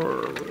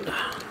transformed.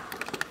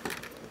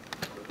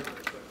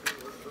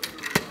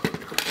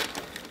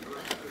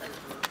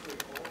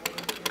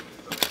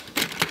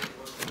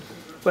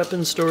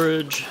 Weapon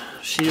storage,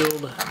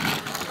 shield,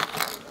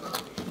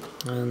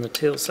 and the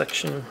tail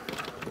section.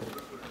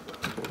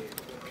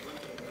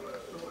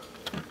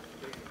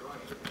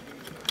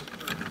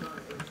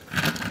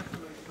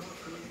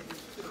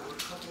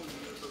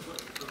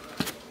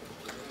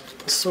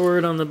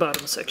 Sword on the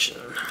bottom section.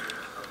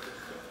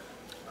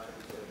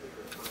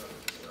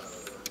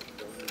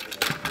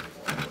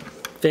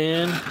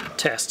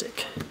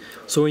 Fantastic.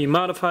 So we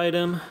modified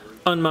him,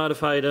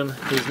 unmodified him.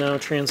 He's now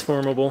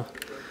transformable.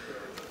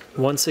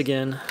 Once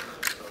again,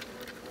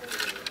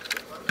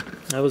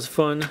 that was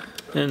fun.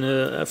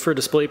 And for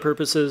display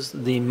purposes,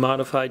 the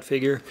modified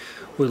figure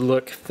would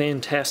look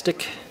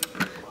fantastic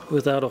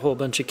without a whole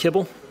bunch of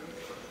kibble.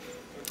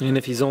 And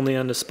if he's only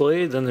on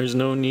display, then there's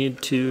no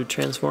need to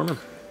transform him.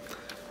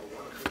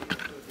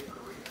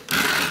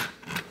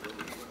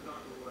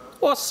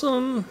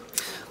 Awesome!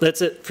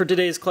 That's it for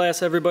today's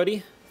class,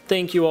 everybody.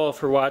 Thank you all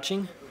for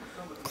watching.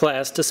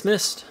 Class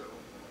dismissed.